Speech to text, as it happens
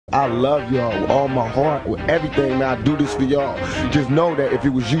I love y'all with all my heart, with everything, man. I do this for y'all. Just know that if it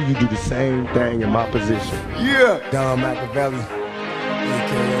was you, you do the same thing in my position. Yeah. Don Machiavelli,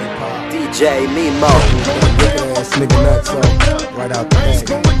 a.k.a. Pop. DJ Mimo. Ass nigga nuts off, right out the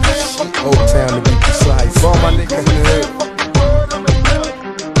back. Old Town to be precise. For all my niggas in the hood.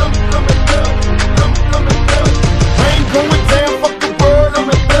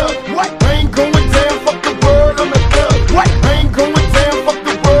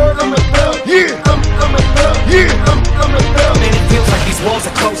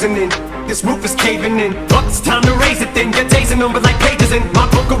 This roof is caving in, but it's time to raise it then. Your days are numbered like pages in my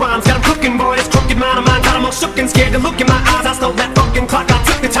book of rhymes. Got 'em cooking, boy, this crooked mind of mine. Got 'em all shook and scared to look in my eyes. I stole that fucking clock, I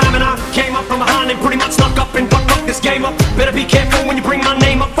took the time and I came up from behind and pretty much snuck up and fucked this game up. Better be careful when you bring my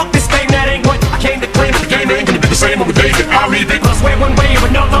name up. Fuck this fame, that ain't what I came to claim. The game ain't gonna be the same over days that I leave it. I swear one way or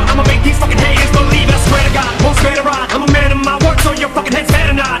another, I'ma make these fucking haters believe it. I swear to God, won't spare to ride. I'm a man of my word, so your fucking head's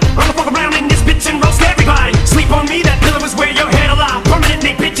better not. I'ma fuck around in this bitch and roast everybody. Sleep on me, that pillow is where your head alive.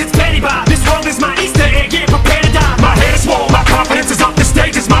 Permanently, bitch, it's petty by. This world is my Easter egg, get prepared to die. My head is swole, my confidence is off the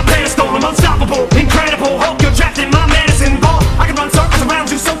stage. It's my pedestal, I'm unstoppable, incredible. Hope you're trapped in my medicine ball. I can run circles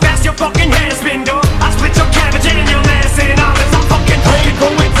around you so fast your fucking head is spin, dog. I split your cabbage in your medicine. All this I'm fucking I ain't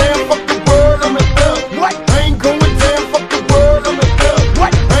going down, fuck the word, I'm a thug. What? I ain't going down, fuck the word, I'm a thug.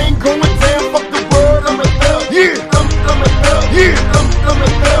 What? I ain't going down, fuck the word, I'm a thug. Yeah, I'm a thug. Yeah, I'm a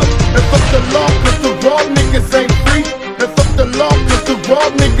thug. And fuck the law, cause the raw niggas ain't free. And fuck the law, cause the raw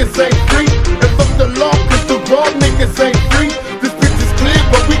niggas ain't free. And fuck the law, cause the raw niggas ain't free. This bitch is clear,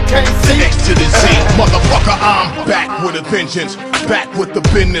 but we can't see. Next to the Z, motherfucker, I'm back with a vengeance. Back with the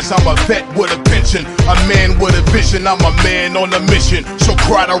business, I'm a vet with a pension. A man with a vision, I'm a man on a mission. So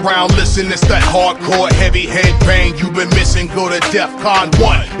crowd around, listen, it's that hardcore, heavy head bang you've been missing. Go to DEFCON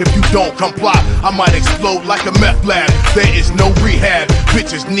 1. If you don't comply, I might explode like a meth lab. There is no rehab.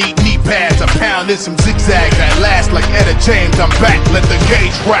 Bitches need knee pads, a pound and some zigzags that last like Etta James. I'm back, let the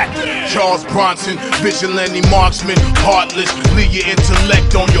gauge rack. Charles Bronson, vigilante marksman, heartless. Leave your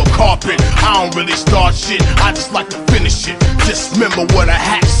intellect on your carpet. I don't really start shit, I just like to finish it. Just remember what a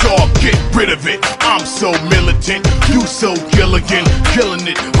hacksaw, get rid of it. I'm so militant, you so Gilligan, killing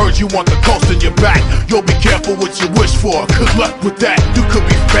it. Heard you want the coast in your back. You'll be careful what you wish for. Good luck with that. You could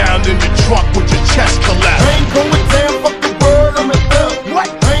be found in the trunk with your chest collapsed. I ain't going down, fuck the word, I'm a thug. What?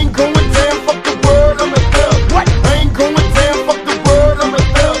 I ain't going down, fuck the word, I'm a thug. What? I ain't going down, fuck the word, I'm a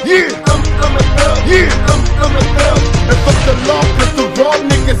thug. Yeah, I'm a thug. Yeah, I'm a thug. And fuck the law, cause the raw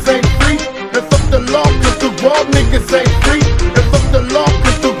niggas ain't free. And fuck the law, cause the raw niggas ain't free. And fuck the law,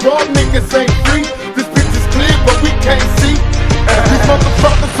 cause the raw niggas ain't free. This bitch is clear, but we can't see. And these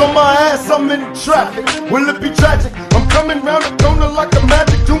motherfuckers on my ass, I'm in traffic. Will it be tragic? I'm coming round the corner like a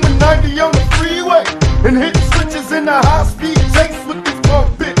magic, doing 90 on the freeway. And hitting switches in a high-speed chase with these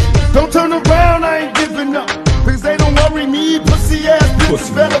punk bitches. Don't turn around, I ain't giving up. Cause they don't worry me, pussy ass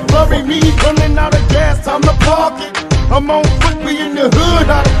bitches better bury me. Running out of gas, time to park it. I'm on foot, we in the hood,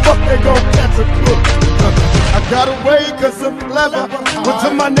 how the fuck they gon' catch a crook? I got away cause I'm clever. Went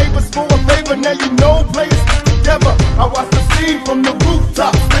to my neighbors for a favor, now you know players together. I watched the scene from the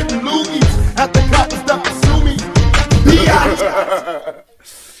rooftop, spitting loogies at the cops that pursue me. Be honest.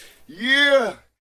 Yeah.